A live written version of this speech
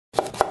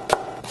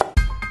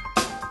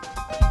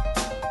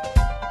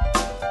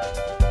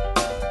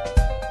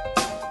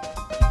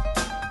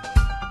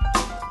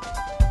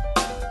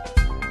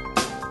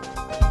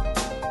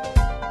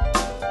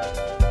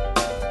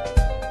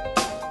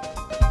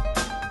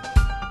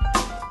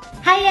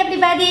Hi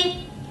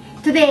everybody!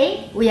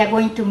 Today we are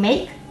going to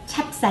make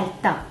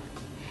chapssaltteok.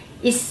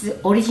 It's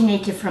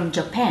originated from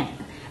Japan,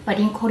 but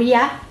in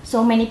Korea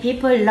so many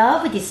people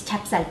love this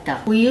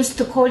chapssaltteok. We used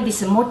to call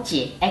this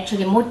mochi.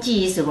 Actually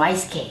mochi is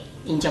rice cake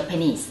in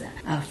Japanese.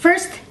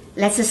 First,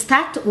 let's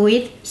start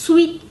with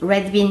sweet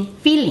red bean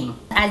filling.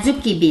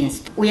 Azuki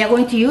beans. We are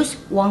going to use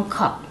 1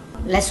 cup.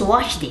 Let's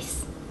wash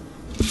this.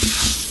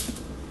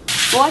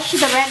 Wash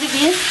the red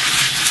beans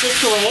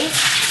this way.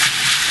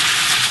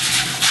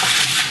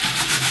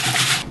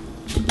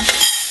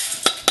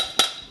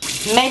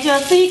 Measure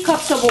 3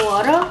 cups of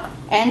water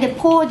and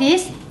pour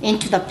this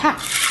into the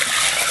pot.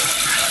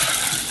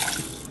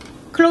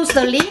 Close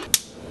the lid.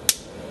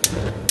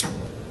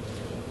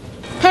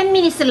 10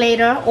 minutes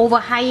later, over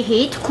high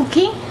heat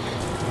cooking.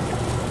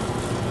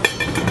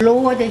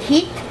 Lower the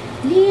heat,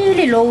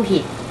 really low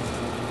heat,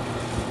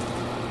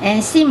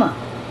 and simmer.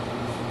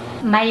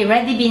 My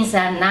red beans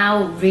are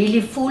now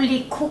really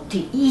fully cooked,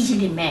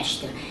 easily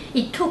mashed.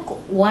 It took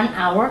 1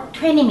 hour,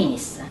 20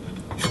 minutes.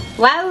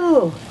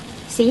 Wow!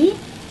 See?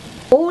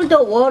 All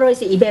the water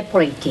is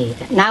evaporated.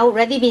 Now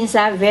red beans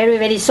are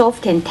very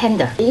soft and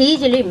tender.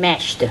 Easily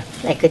mashed,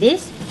 like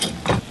this.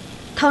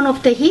 Turn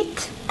off the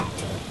heat.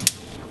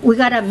 We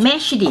gotta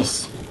mash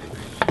this.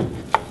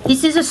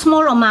 This is a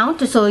small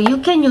amount, so you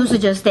can use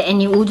just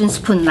any wooden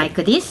spoon like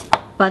this.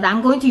 But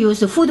I'm going to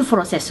use a food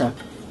processor.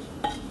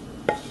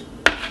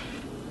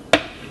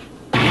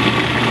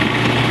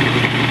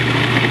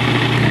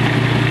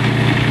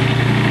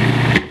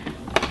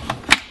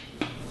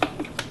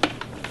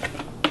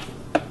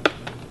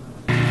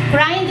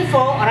 Grind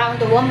for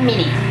around 1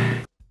 minute.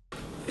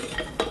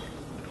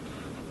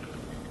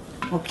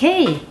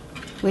 Okay,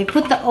 we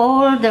put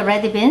all the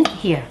red beans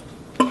here.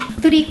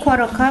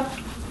 3/4 cup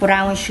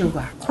brown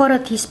sugar, 1/4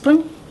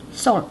 teaspoon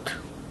salt,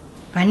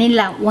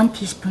 vanilla 1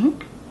 teaspoon.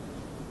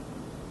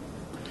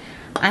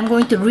 I'm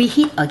going to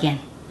reheat again.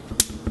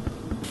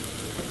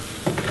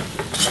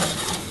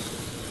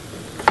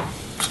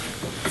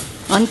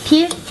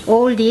 Until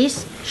all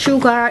this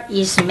sugar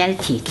is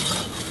melted.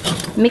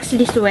 Mix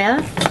this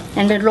well.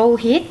 And the low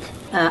heat,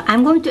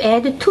 I'm going to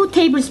add 2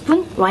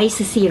 tablespoons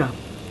rice syrup.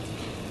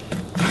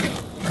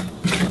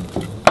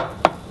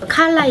 The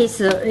color is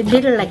a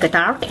little like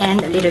dark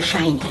and a little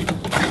shiny.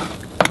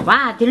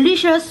 Wow,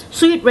 delicious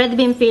sweet red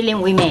bean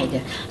filling we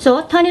made.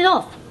 So turn it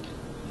off.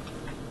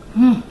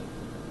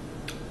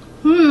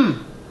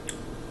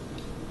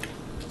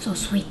 So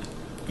sweet,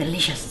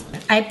 delicious.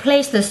 I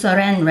placed the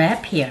saran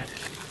wrap here.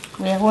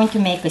 We are going to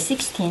make a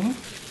 16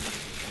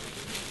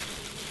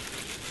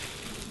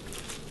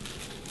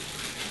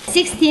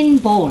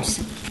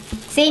 bowls,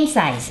 same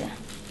size.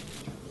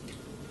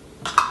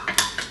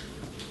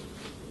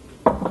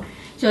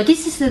 So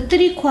this is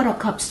 3/4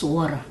 cups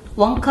water,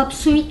 1 cup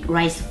sweet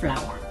rice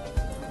flour,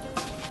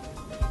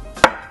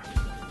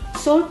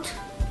 salt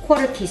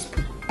 1/4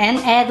 teaspoon, and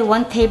add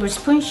 1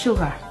 tablespoon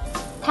sugar.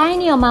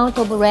 Tiny amount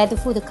of red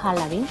food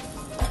coloring.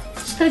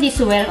 Stir this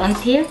well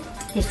until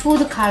the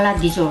food color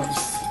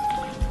dissolves.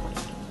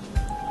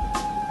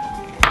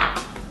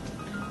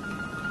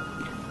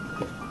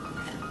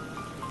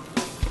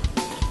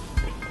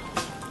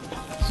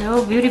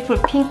 So beautiful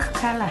pink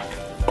color.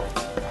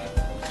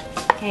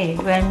 Okay,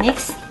 well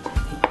mixed.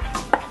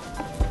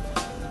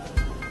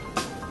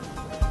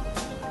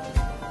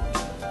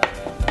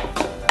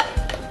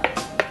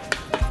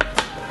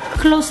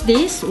 Close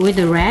this with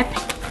the wrap,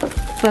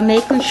 but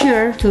making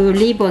sure to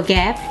leave a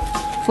gap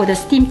for the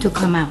steam to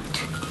come out.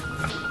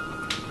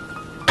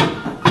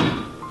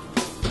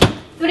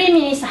 3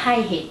 minutes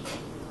high heat.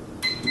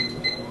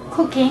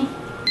 Cooking.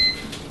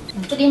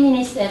 And 3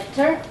 minutes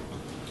after.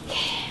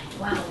 Okay,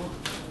 wow.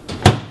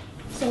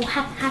 So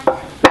hot.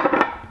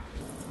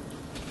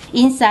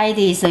 Inside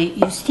is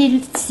you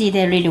still see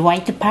the really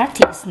white part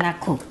is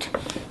not cooked.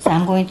 So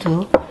I'm going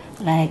to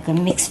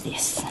mix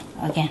this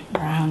again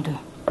around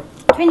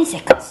 20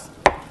 seconds.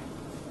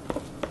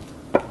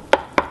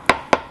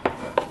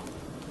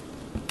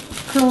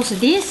 Close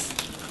this.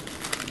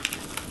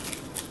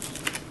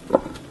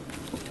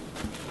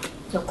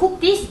 So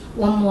cook this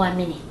 1 more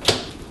minute.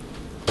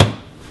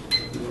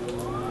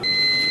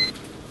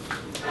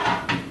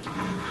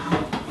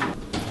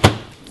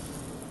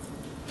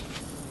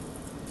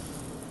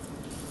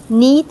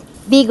 Knead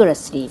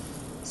vigorously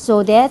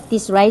so that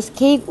this rice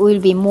cake will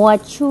be more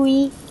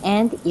chewy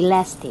and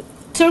elastic.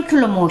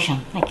 Circular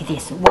motion like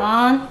this.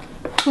 1,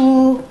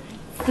 2,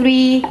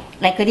 3,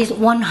 like this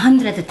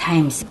 100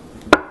 times.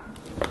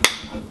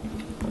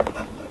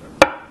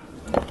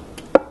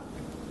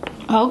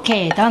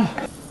 Okay, done.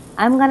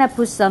 I'm gonna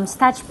put some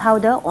starch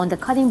powder on the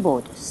cutting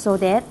board so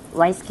that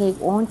rice cake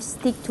won't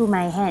stick to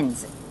my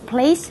hands.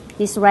 Place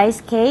this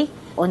rice cake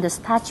on the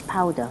starch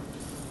powder.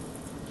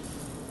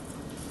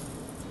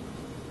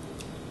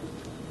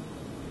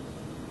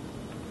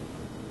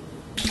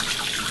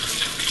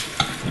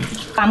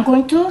 I'm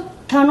going to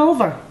turn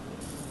over.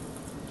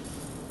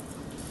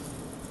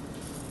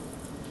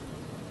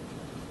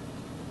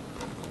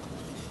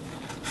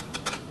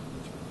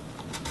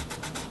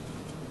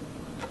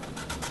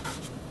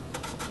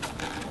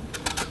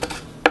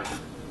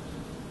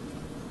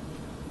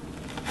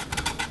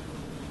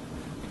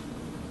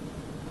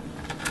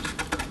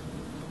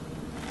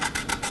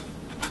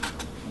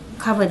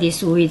 cover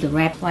this with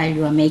wrap while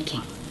you are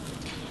making.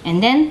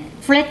 And then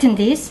flatten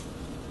this.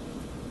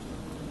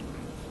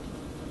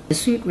 The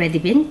sweet red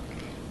bean.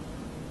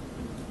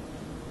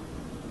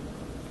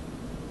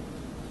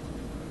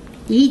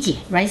 Easy.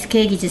 Rice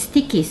cake is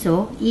sticky,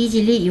 so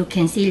easily you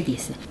can seal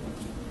this.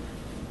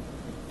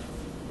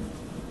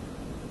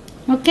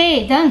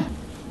 Okay, done.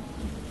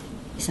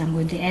 So I'm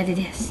going to add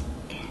this.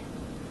 Okay.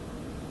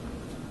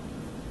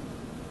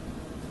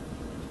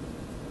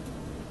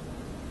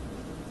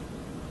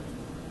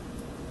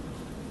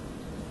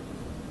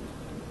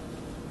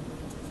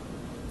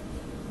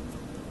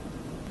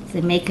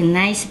 So make a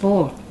nice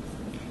bowl.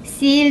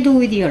 Sealed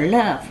with your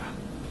love.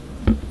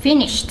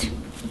 Finished.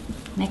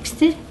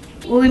 Next,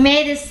 we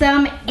made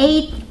some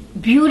 8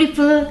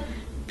 beautiful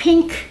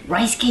pink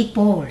rice cake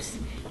balls.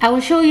 I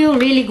will show you a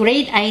really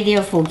great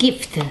idea for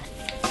gift.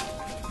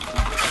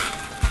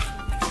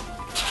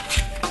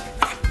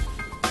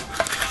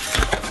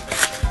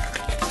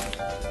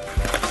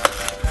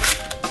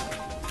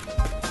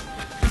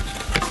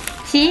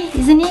 See,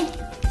 isn't it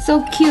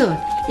so cute?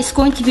 It's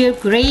going to be a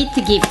great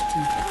gift.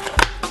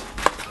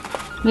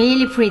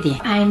 Really pretty.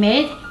 I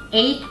made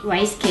 8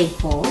 rice cake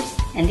balls,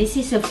 and this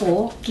is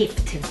for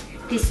gift.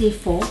 This is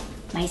for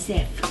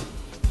myself.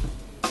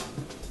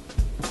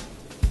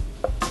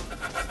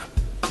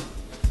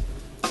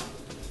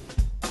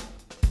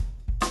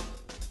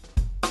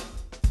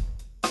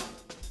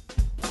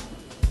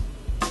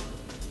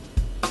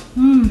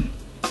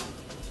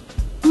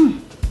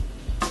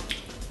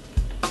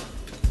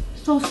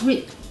 So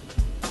sweet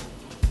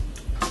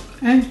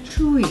and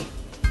chewy,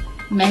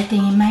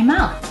 melting in my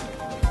mouth.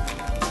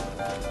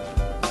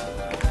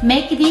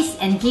 Make this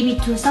and give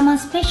it to someone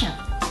special.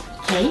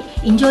 Okay,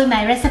 enjoy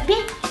my recipe.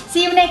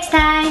 See you next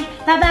time.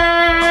 Bye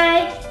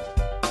bye.